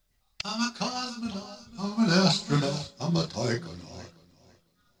I'm a cosmonaut, I'm an astronaut, I'm a taikonaut.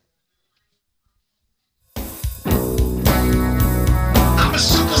 I'm a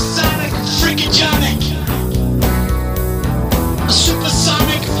supersonic freakajonic. A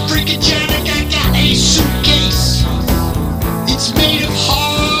supersonic freakajonic. I got a suitcase. It's made of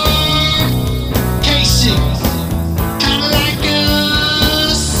hard casing, kinda like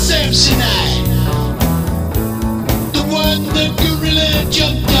a Samsonite, the one the gorilla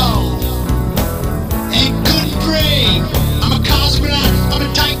jumped on and couldn't break. I'm a cosmonaut, I'm a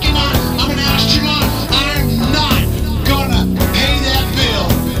taikonaut, I'm an astronaut. I'm not gonna pay that bill.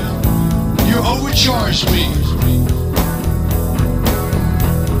 You overcharged me.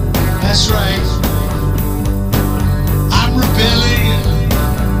 That's right. I'm rebelling.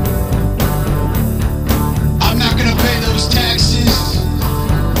 I'm not gonna pay those taxes.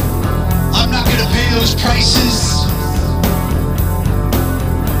 I'm not gonna pay those prices.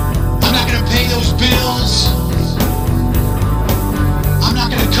 I'm not gonna pay those bills. I'm not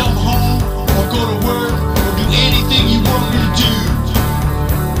gonna come home or go to work or do anything you want me to do.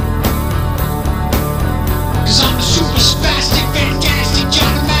 'Cause I'm a super spastic, fantastic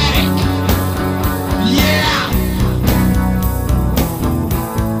John-O-Matic. Yeah!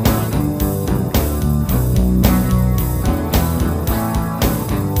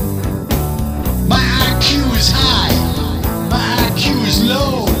 My IQ is high. My IQ is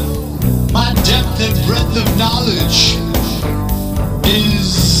low. My depth and breadth of knowledge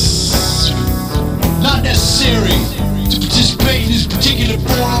is not necessary to participate in this particular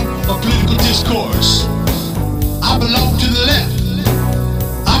forum of political discourse. I belong to the left.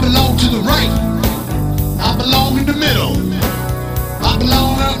 I belong to the right. I belong in the middle. I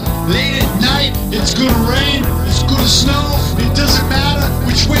belong up late at night. It's gonna rain. It's gonna snow. It doesn't matter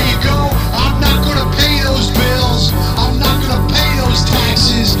which way you go. I'm not gonna pay those bills. I'm not gonna pay those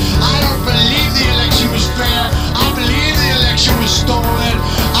taxes. I don't believe the election was fair. I believe the election was stolen.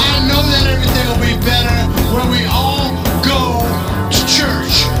 I know that everything will be better when we all go to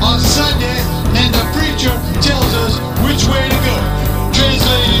church on Sunday and the preacher tells us which way to go.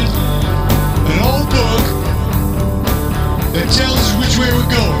 Translated, an old book that tells us which way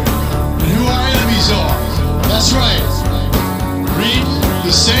we're going and who our enemies are. That's right. Reading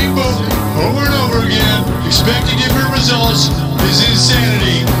the same book over and over again, expecting different results, is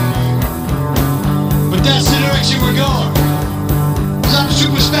insanity. But that's the direction we're going. 'Cause I'm a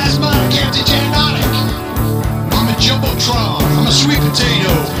super spasmodic anti-genotic. I'm a jumbotron. I'm a sweet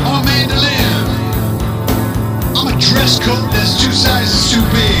potato. I'm a mandolin. I'm a dress coat that's 2 sizes too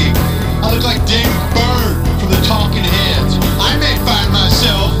big.